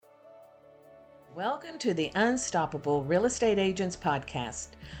Welcome to the Unstoppable Real Estate Agents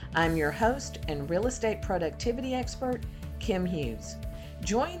Podcast. I'm your host and real estate productivity expert, Kim Hughes.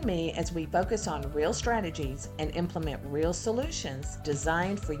 Join me as we focus on real strategies and implement real solutions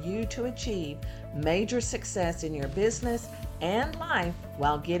designed for you to achieve major success in your business and life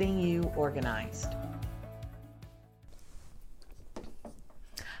while getting you organized.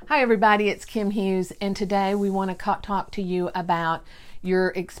 Hi everybody, it's Kim Hughes, and today we want to talk to you about your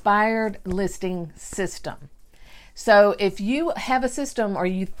expired listing system. So if you have a system or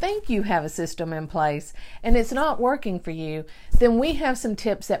you think you have a system in place and it's not working for you, then we have some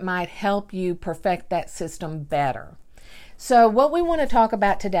tips that might help you perfect that system better. So what we want to talk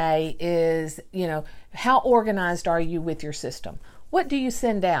about today is, how organized are you with your system? What do you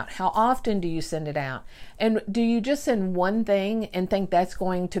send out? How often do you send it out? And do you just send one thing and think that's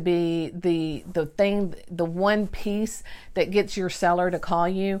going to be the one piece that gets your seller to call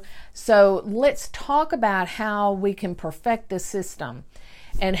you? So let's talk about how we can perfect this system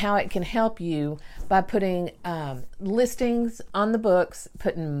and how it can help you by putting listings on the books,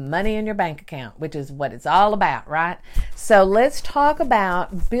 putting money in your bank account, which is what it's all about, right? So let's talk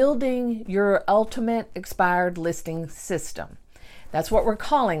about building your ultimate expired listing system. That's what we're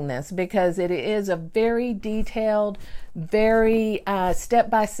calling this because it is a very detailed, very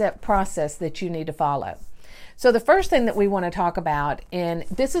step-by-step process that you need to follow. So the first thing that we want to talk about, and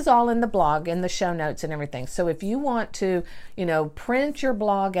this is all in the blog, in the show notes and everything. So if you want to, print your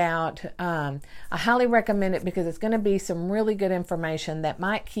blog out, I highly recommend it because it's going to be some really good information that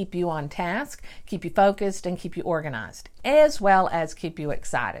might keep you on task, keep you focused, and keep you organized, as well as keep you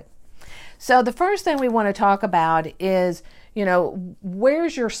excited. So the first thing we want to talk about is,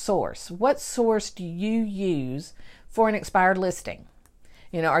 where's your source? What source do you use for an expired listing?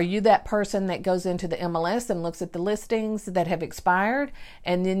 Are you that person that goes into the MLS and looks at the listings that have expired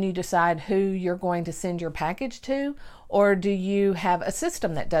and then you decide who you're going to send your package to? Or do you have a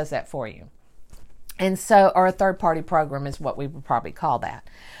system that does that for you? And so, or a third-party program is what we would probably call that.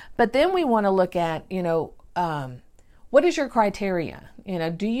 But then we want to look at, what is your criteria?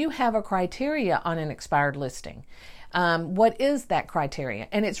 Do you have a criteria on an expired listing? What is that criteria?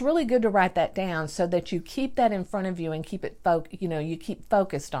 And it's really good to write that down so that you keep that in front of you and keep it you keep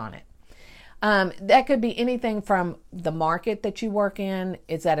focused on it. That could be anything from the market that you work in.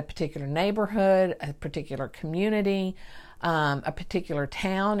 Is that a particular neighborhood, a particular community, a particular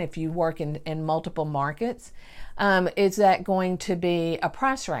town if you work in multiple markets? Is that going to be a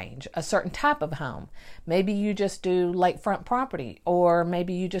price range, a certain type of home? Maybe you just do lakefront property, or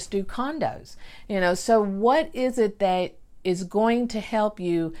maybe you just do condos. So what is it that is going to help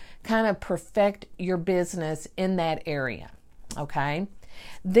you kind of perfect your business in that area? Okay.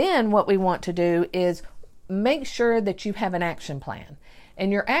 Then what we want to do is make sure that you have an action plan,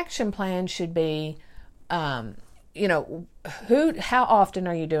 and your action plan should be, how often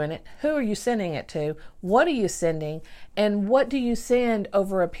are you doing it? Who are you sending it to? What are you sending? And what do you send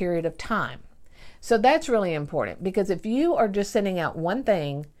over a period of time? So that's really important, because if you are just sending out one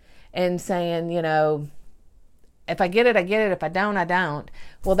thing and saying, if I get it, I get it. If I don't, I don't.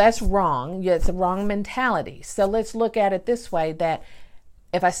 Well, that's wrong. It's a wrong mentality. So let's look at it this way, that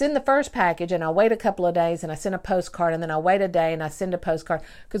if I send the first package and I wait a couple of days and I send a postcard, and then I wait a day and I send a postcard,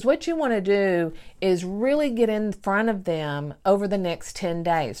 because what you want to do is really get in front of them over the next 10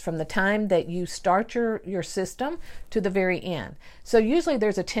 days from the time that you start your system to the very end. So usually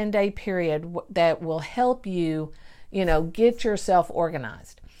there's a 10-day period that will help you, get yourself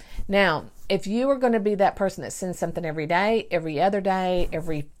organized. Now, if you are going to be that person that sends something every day, every other day,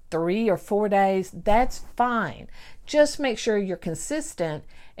 every 3 or 4 days, that's fine. Just make sure you're consistent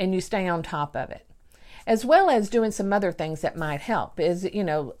and you stay on top of it. As well as doing some other things that might help is,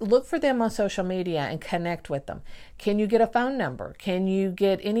 look for them on social media and connect with them. Can you get a phone number? Can you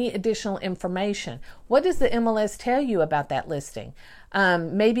get any additional information? What does the MLS tell you about that listing?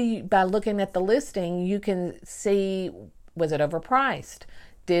 Maybe by looking at the listing, you can see, was it overpriced?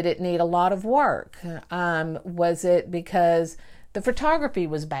 Did it need a lot of work? Was it because the photography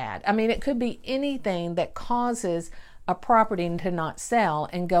was bad? I mean, it could be anything that causes a property to not sell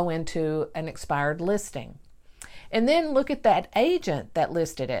and go into an expired listing. And then look at that agent that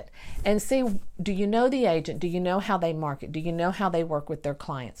listed it and see, do you know the agent? Do you know how they market? Do you know how they work with their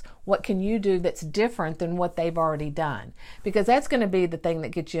clients? What can you do that's different than what they've already done? Because that's going to be the thing that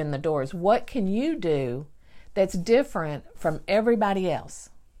gets you in the doors. What can you do that's different from everybody else?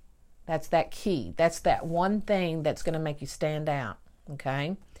 That's that key. That's that one thing that's going to make you stand out.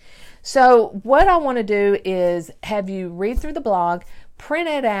 Okay. So what I want to do is have you read through the blog, print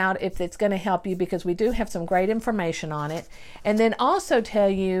it out if it's going to help you, because we do have some great information on it. And then also tell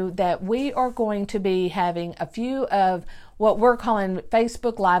you that we are going to be having a few of what we're calling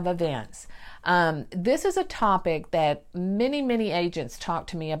Facebook Live events. This is a topic that many agents talk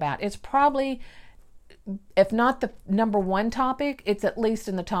to me about. It's probably, if not the number one topic, it's at least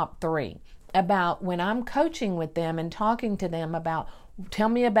in the top 3, about when I'm coaching with them and talking to them about, tell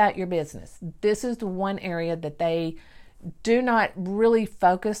me about your business. This is the one area that they do not really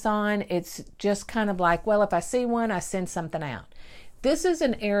focus on. It's just kind of like, well, if I see one, I send something out. This is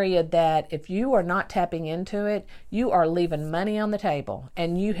an area that if you are not tapping into it, you are leaving money on the table.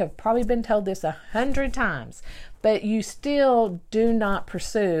 And you have probably been told this 100 times, but you still do not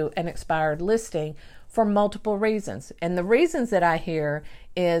pursue an expired listing for multiple reasons. And the reasons that I hear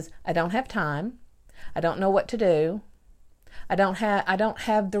is, I don't have time, I don't know what to do, I don't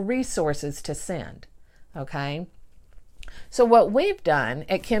have the resources to send. Okay? So what we've done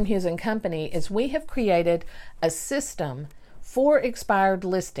at Kim Hughes & Company is we have created a system for expired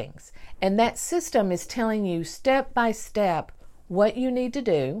listings. And that system is telling you step by step what you need to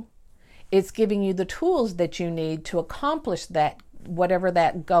do. It's giving you the tools that you need to accomplish that, whatever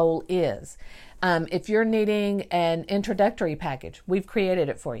that goal is. If you're needing an introductory package, we've created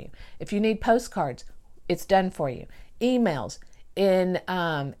it for you. If you need postcards, it's done for you. Emails,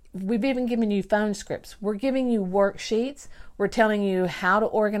 we've even given you phone scripts. We're giving you worksheets. We're telling you how to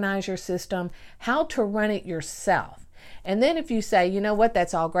organize your system, how to run it yourself. And then if you say, you know what,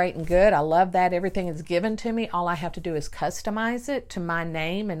 that's all great and good, I love that, everything is given to me, all I have to do is customize it to my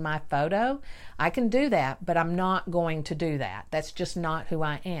name and my photo, I can do that, but I'm not going to do that. That's just not who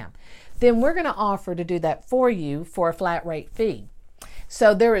I am. Then we're going to offer to do that for you for a flat rate fee.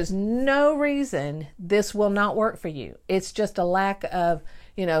 So there is no reason this will not work for you. It's just a lack of,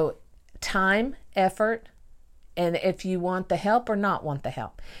 time, effort, and if you want the help or not want the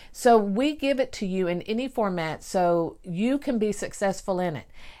help. So we give it to you in any format so you can be successful in it.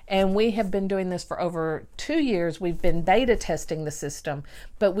 And we have been doing this for over 2 years. We've been beta testing the system,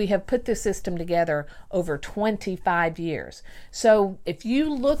 but we have put this system together over 25 years. So if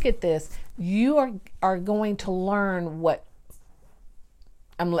you look at this, you are going to learn what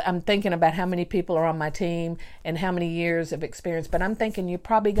I'm thinking about how many people are on my team and how many years of experience, but I'm thinking you're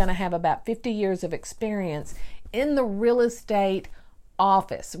probably going to have about 50 years of experience in the real estate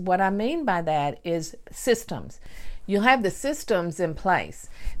office. What I mean by that is systems. You'll have the systems in place.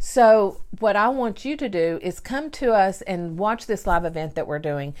 So what I want you to do is come to us and watch this live event that we're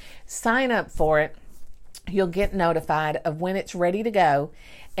doing. Sign up for it. You'll get notified of when it's ready to go.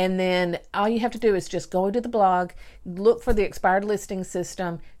 And then all you have to do is just go to the blog, look for the expired listing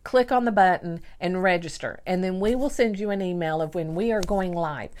system, click on the button and register. And then we will send you an email of when we are going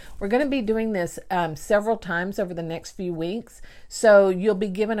live. We're going to be doing this several times over the next few weeks. So you'll be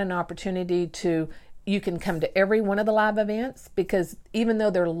given an opportunity you can come to every one of the live events, because even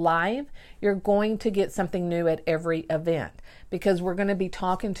though they're live, you're going to get something new at every event, because we're going to be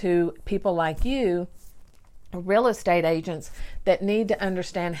talking to people like you, real estate agents that need to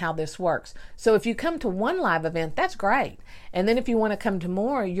understand how this works. So if you come to one live event, that's great. And then if you want to come to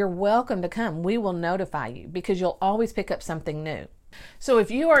more, you're welcome to come. We will notify you, because you'll always pick up something new. So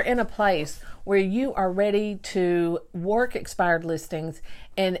if you are in a place where you are ready to work expired listings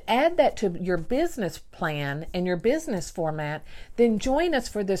and add that to your business plan and your business format, then join us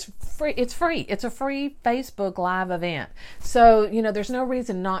for this free. It's free. It's a free Facebook Live event. So, there's no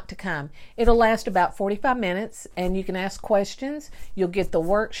reason not to come. It'll last about 45 minutes and you can ask questions. You'll get the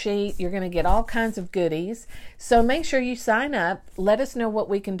worksheet. You're going to get all kinds of goodies. So make sure you sign up. Let us know what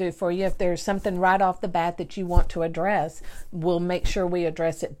we can do for you. If there's something right off the bat that you want to address, we'll make sure we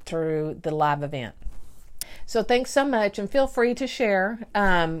address it through the live event. So thanks so much, and feel free to share.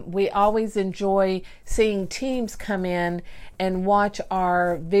 We always enjoy seeing teams come in and watch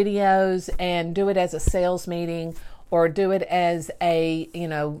our videos and do it as a sales meeting, or do it as a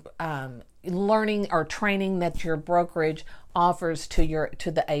learning or training that your brokerage offers to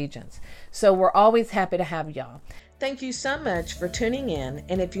the agents. So we're always happy to have y'all. Thank you so much for tuning in.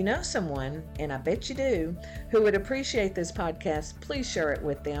 And if you know someone, and I bet you do, who would appreciate this podcast, please share it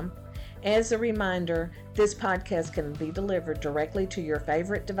with them. As a reminder, this podcast can be delivered directly to your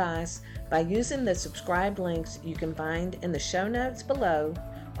favorite device by using the subscribe links you can find in the show notes below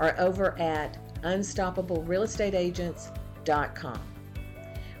or over at unstoppablerealestateagents.com.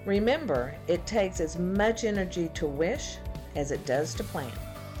 Remember, it takes as much energy to wish as it does to plan.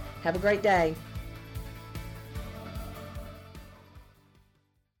 Have a great day.